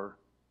for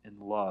and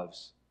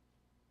loves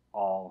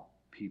all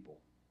people.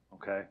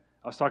 Okay?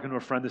 I was talking to a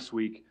friend this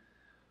week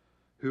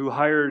who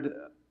hired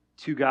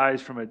two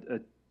guys from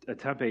a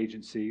temp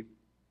agency,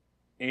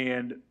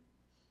 and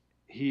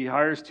he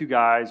hires two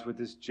guys with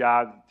this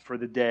job for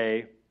the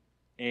day,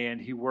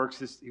 and he works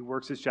this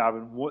job,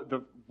 and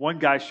the one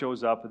guy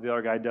shows up and the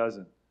other guy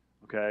doesn't.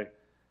 Okay?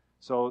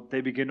 So they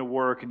begin to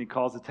work, and he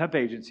calls the temp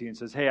agency and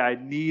says, hey, I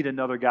need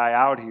another guy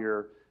out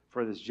here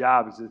for this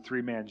job. It's a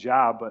 3-man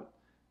job, but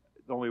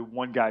only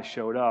one guy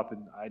showed up,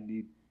 and I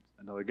need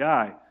another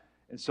guy.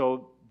 And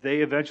so they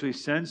eventually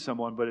send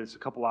someone, but it's a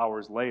couple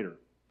hours later.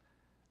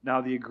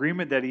 Now, the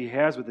agreement that he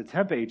has with the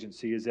temp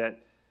agency is that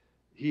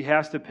he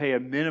has to pay a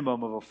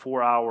minimum of a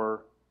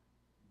 4-hour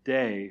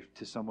day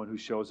to someone who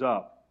shows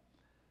up.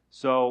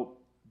 So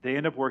they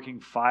end up working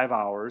 5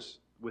 hours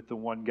with the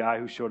one guy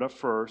who showed up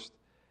first,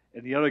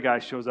 and the other guy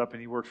shows up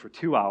and he works for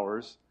 2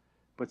 hours.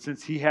 But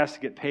since he has to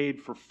get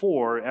paid for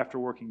 4 after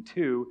working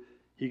 2,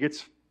 he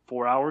gets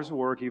 4 hours of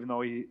work, even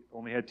though he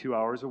only had 2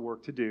 hours of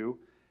work to do.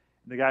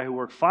 And the guy who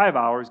worked 5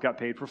 hours got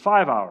paid for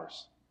 5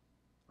 hours.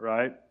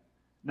 Right?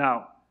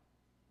 Now,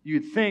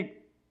 you'd think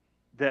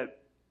that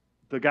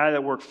the guy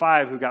that worked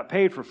 5 who got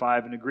paid for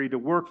 5 and agreed to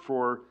work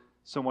for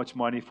so much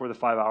money for the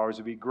 5 hours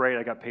would be great.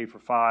 I got paid for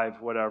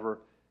 5,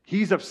 whatever.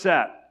 He's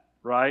upset,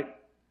 right?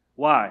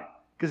 Why?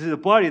 Because there's a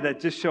buddy that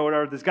just showed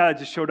up, this guy that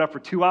just showed up for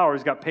 2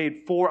 hours got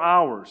paid 4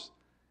 hours.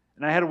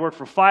 And I had to work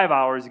for 5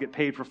 hours to get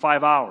paid for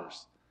 5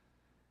 hours.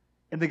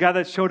 And the guy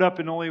that showed up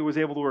and only was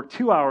able to work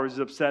 2 hours is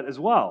upset as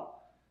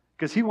well.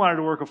 Because he wanted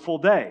to work a full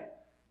day.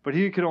 But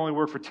he could only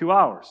work for 2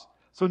 hours.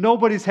 So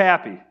nobody's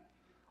happy.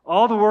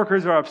 All the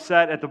workers are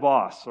upset at the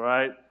boss,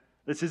 right?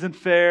 This isn't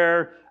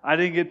fair. I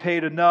didn't get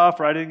paid enough,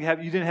 or you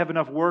didn't have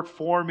enough work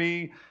for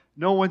me.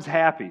 No one's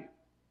happy.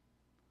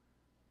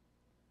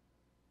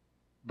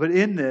 But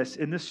in this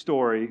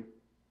story,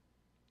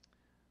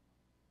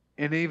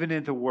 and even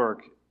into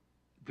work,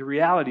 the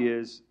reality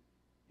is,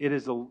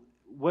 it's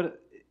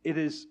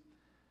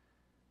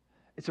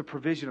a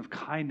provision of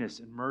kindness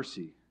and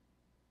mercy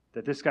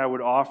that this guy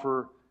would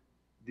offer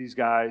these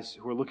guys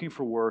who are looking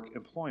for work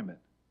employment.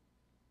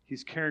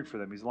 He's caring for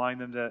them. He's allowing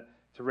them to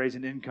raise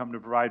an income to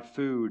provide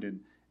food and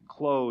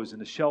clothes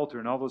and a shelter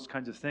and all those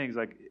kinds of things.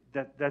 Like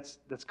that's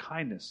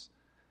kindness.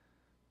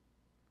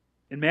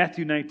 In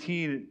Matthew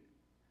 19,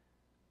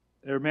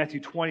 or Matthew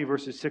 20,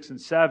 verses 6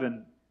 and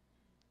 7,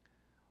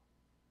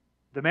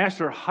 the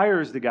master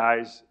hires the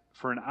guys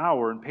for an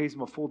hour and pays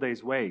them a full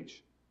day's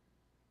wage.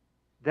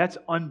 That's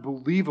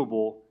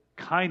unbelievable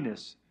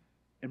kindness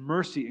and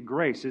mercy and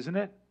grace, isn't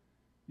it?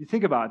 You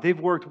think about it. They've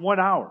worked 1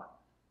 hour.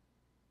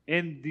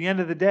 And the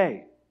end of the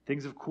day,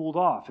 things have cooled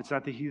off. It's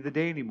not the heat of the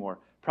day anymore.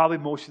 Probably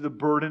most of the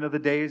burden of the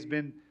day has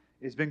been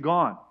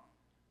gone.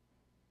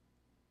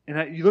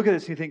 And you look at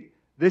this and you think,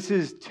 this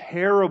is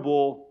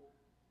terrible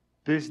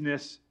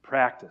business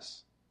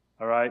practice.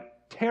 All right?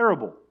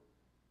 Terrible.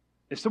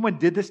 If someone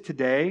did this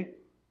today,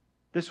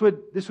 this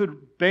would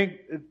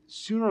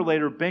sooner or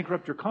later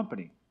bankrupt your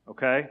company.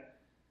 Okay?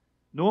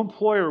 No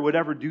employer would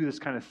ever do this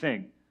kind of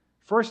thing.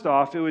 First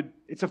off,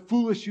 it's a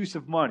foolish use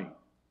of money.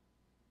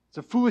 It's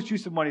a foolish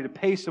use of money to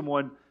pay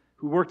someone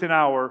who worked an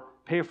hour,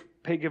 give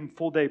them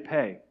full day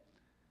pay.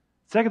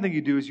 Second thing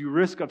you do is you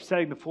risk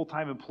upsetting the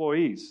full-time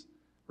employees,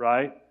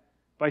 right?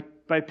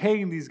 By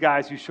paying these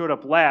guys who showed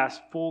up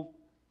last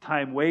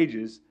full-time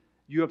wages,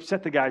 you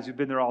upset the guys who've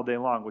been there all day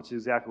long, which is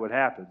exactly what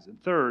happens.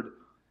 And third,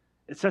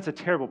 it sets a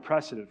terrible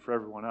precedent for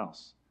everyone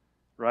else,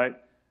 right?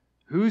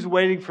 Who's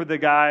waiting for the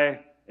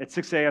guy at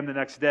 6 a.m. the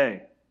next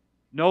day?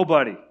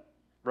 Nobody,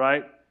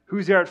 right?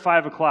 Who's there at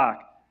 5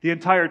 o'clock? The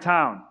entire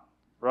town,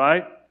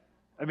 right?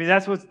 I mean,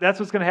 that's what's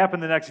going to happen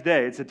the next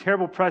day. It's a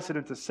terrible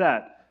precedent to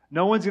set.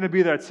 No one's going to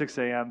be there at 6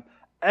 a.m.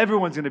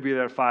 Everyone's going to be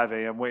there at 5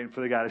 a.m. waiting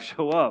for the guy to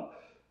show up.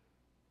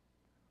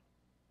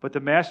 But the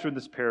master in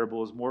this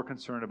parable is more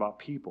concerned about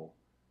people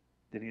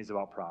than he is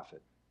about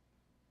profit.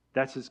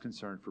 That's his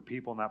concern, for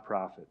people, not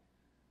profit.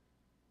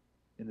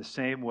 In the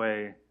same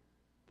way,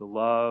 the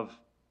love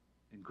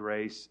and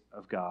grace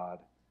of God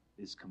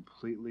is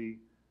completely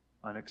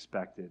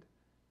unexpected,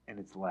 and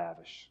it's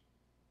lavish.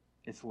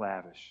 It's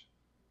lavish.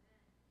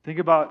 Think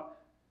about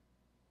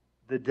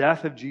the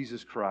death of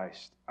Jesus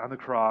Christ on the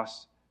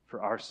cross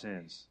for our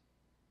sins.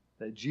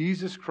 That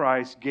Jesus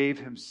Christ gave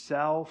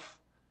himself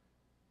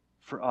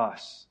for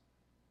us.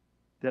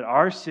 That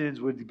our sins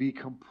would be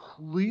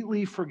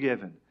completely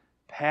forgiven,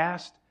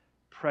 past,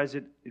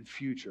 present, and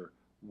future.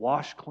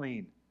 Washed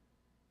clean.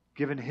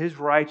 Given his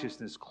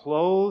righteousness,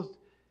 clothed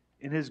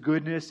in his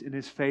goodness, in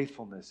his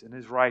faithfulness, in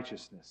his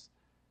righteousness.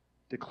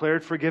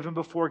 Declared forgiven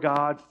before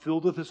God,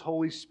 filled with his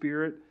Holy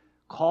Spirit,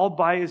 called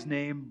by his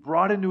name,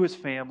 brought into his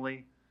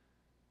family.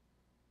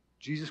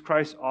 Jesus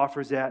Christ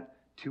offers that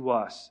to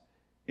us.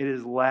 It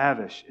is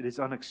lavish. It is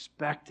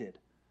unexpected.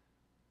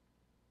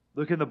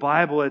 Look in the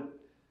Bible at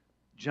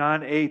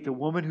John 8, the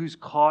woman who's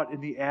caught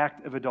in the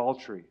act of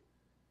adultery.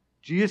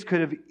 Jesus could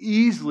have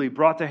easily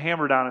brought the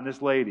hammer down on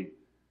this lady.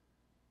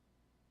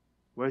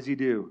 What does he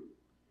do?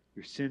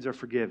 Your sins are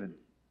forgiven.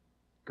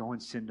 Go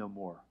and sin no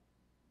more.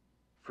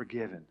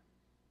 Forgiven.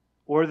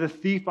 Or the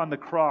thief on the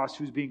cross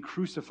who's being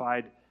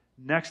crucified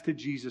next to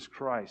Jesus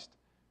Christ.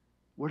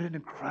 What an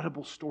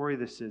incredible story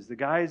this is. The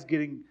guy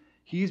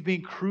he's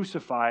being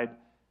crucified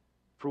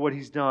for what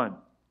he's done.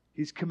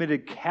 He's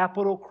committed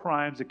capital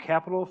crimes, a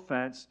capital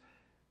offense.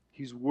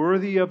 He's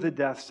worthy of the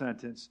death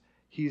sentence.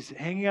 He's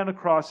hanging on a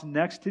cross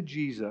next to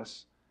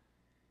Jesus.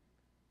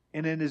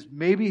 And in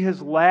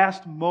his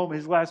last moment,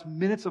 his last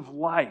minutes of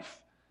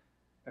life,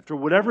 after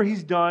whatever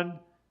he's done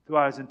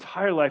throughout his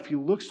entire life, he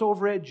looks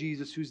over at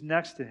Jesus who's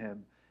next to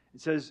him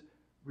and says,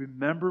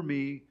 "Remember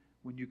me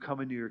when you come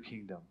into your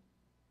kingdom."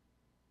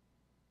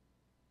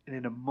 And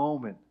in a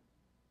moment,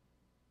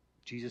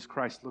 Jesus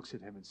Christ looks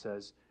at him and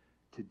says,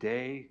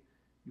 "Today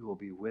you will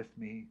be with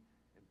me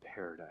in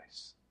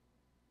paradise."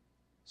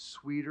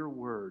 Sweeter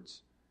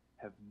words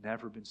have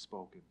never been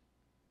spoken.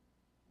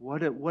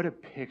 What a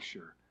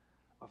picture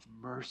of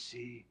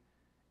mercy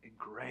and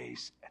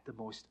grace at the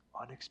most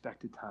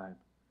unexpected time.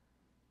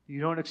 You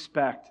don't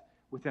expect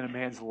within a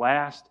man's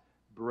last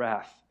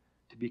breath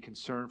to be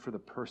concerned for the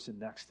person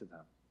next to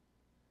them.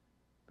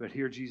 But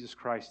here Jesus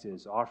Christ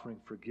is offering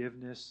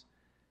forgiveness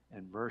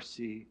and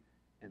mercy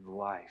and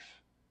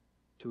life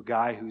to a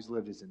guy who's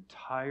lived his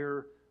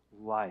entire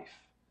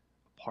life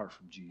apart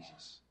from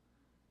Jesus.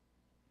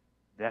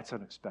 That's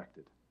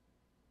unexpected.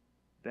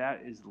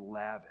 That is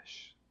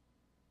lavish.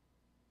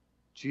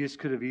 Jesus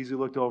could have easily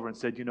looked over and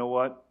said, you know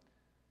what?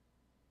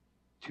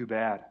 Too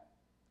bad.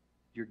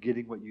 You're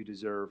getting what you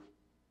deserve.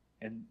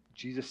 And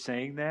Jesus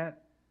saying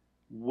that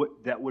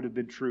would have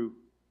been true.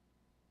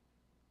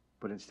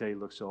 But instead he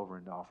looks over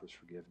and offers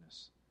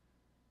forgiveness.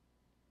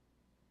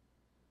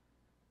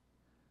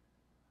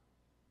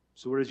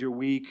 So what has your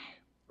week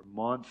or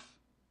month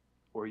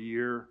or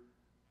year,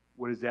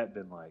 what has that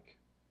been like?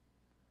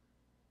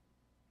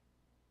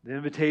 The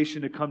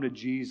invitation to come to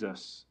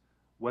Jesus,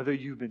 whether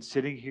you've been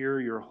sitting here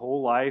your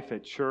whole life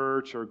at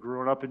church or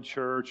growing up in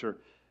church or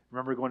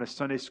remember going to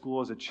Sunday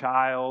school as a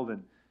child,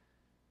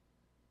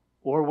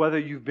 or whether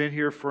you've been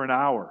here for an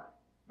hour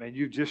and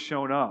you've just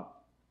shown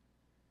up,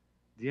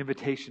 the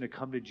invitation to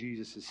come to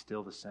Jesus is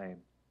still the same.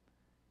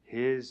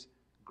 His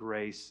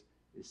grace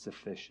is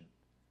sufficient.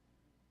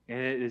 And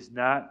it's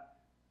not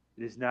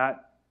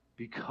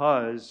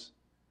because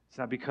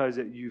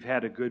that you've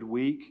had a good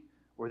week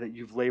or that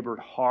you've labored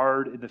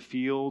hard in the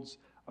fields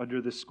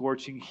under the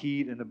scorching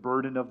heat and the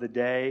burden of the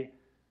day,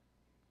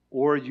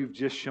 or you've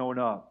just shown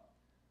up.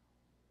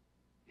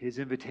 His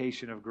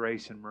invitation of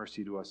grace and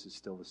mercy to us is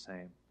still the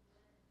same.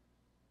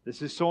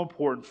 This is so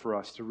important for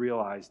us to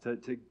realize,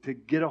 to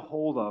get a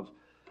hold of.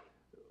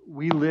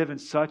 We live in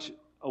such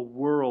a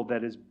world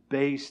that is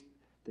based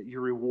that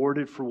you're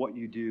rewarded for what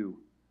you do.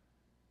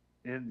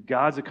 In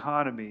God's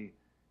economy,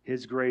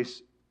 His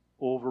grace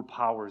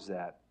overpowers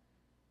that.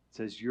 It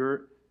says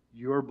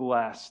you're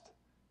blessed,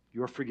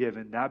 you're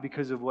forgiven, not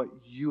because of what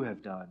you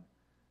have done,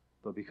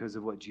 but because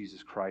of what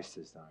Jesus Christ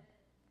has done.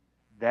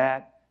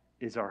 That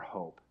is our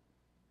hope.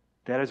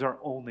 That is our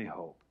only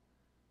hope.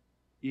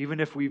 Even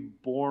if we've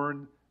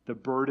borne the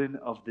burden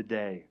of the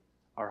day,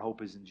 our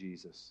hope is in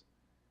Jesus.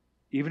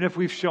 Even if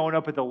we've shown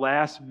up at the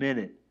last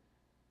minute,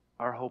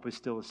 our hope is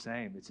still the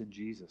same. It's in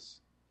Jesus.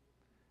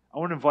 I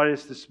want to invite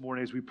us this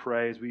morning as we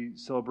pray, as we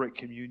celebrate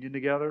communion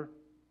together,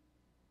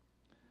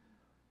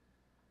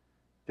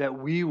 that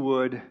we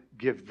would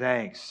give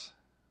thanks,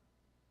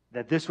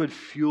 that this would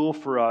fuel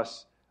for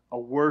us a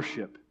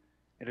worship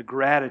and a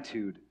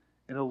gratitude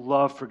and a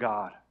love for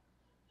God.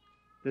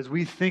 As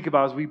we think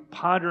about, as we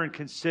ponder and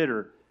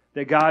consider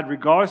that God,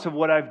 regardless of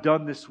what I've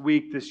done this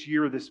week, this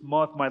year, this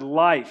month, my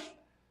life,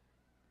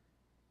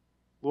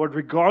 Lord,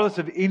 regardless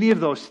of any of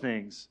those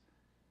things,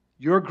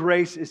 your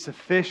grace is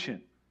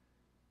sufficient.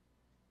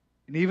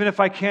 And even if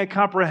I can't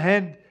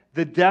comprehend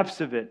the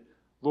depths of it,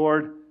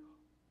 Lord,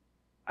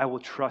 I will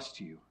trust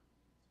you.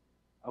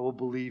 I will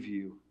believe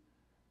you.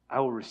 I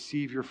will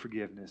receive your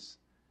forgiveness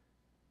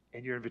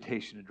and your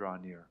invitation to draw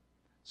near.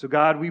 So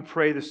God, we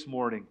pray this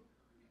morning,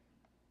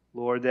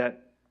 Lord,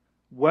 that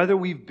whether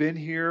we've been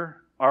here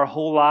our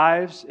whole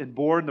lives and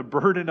borne the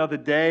burden of the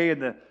day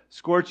and the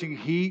scorching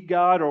heat,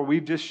 God, or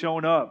we've just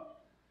shown up,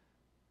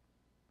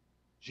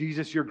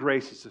 Jesus, your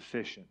grace is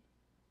sufficient.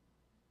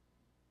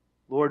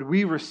 Lord,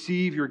 we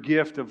receive your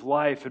gift of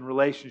life and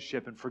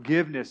relationship and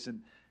forgiveness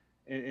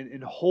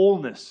and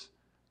wholeness,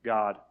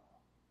 God.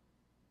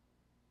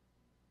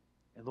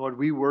 And Lord,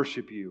 we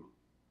worship you.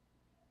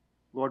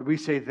 Lord, we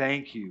say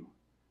thank you.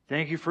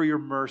 Thank you for your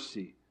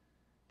mercy.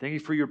 Thank you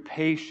for your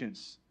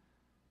patience.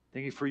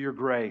 Thank you for your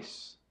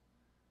grace.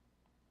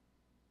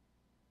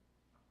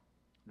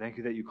 Thank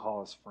you that you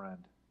call us friend.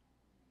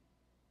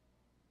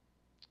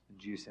 In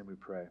Jesus' name we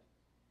pray.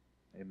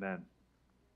 Amen.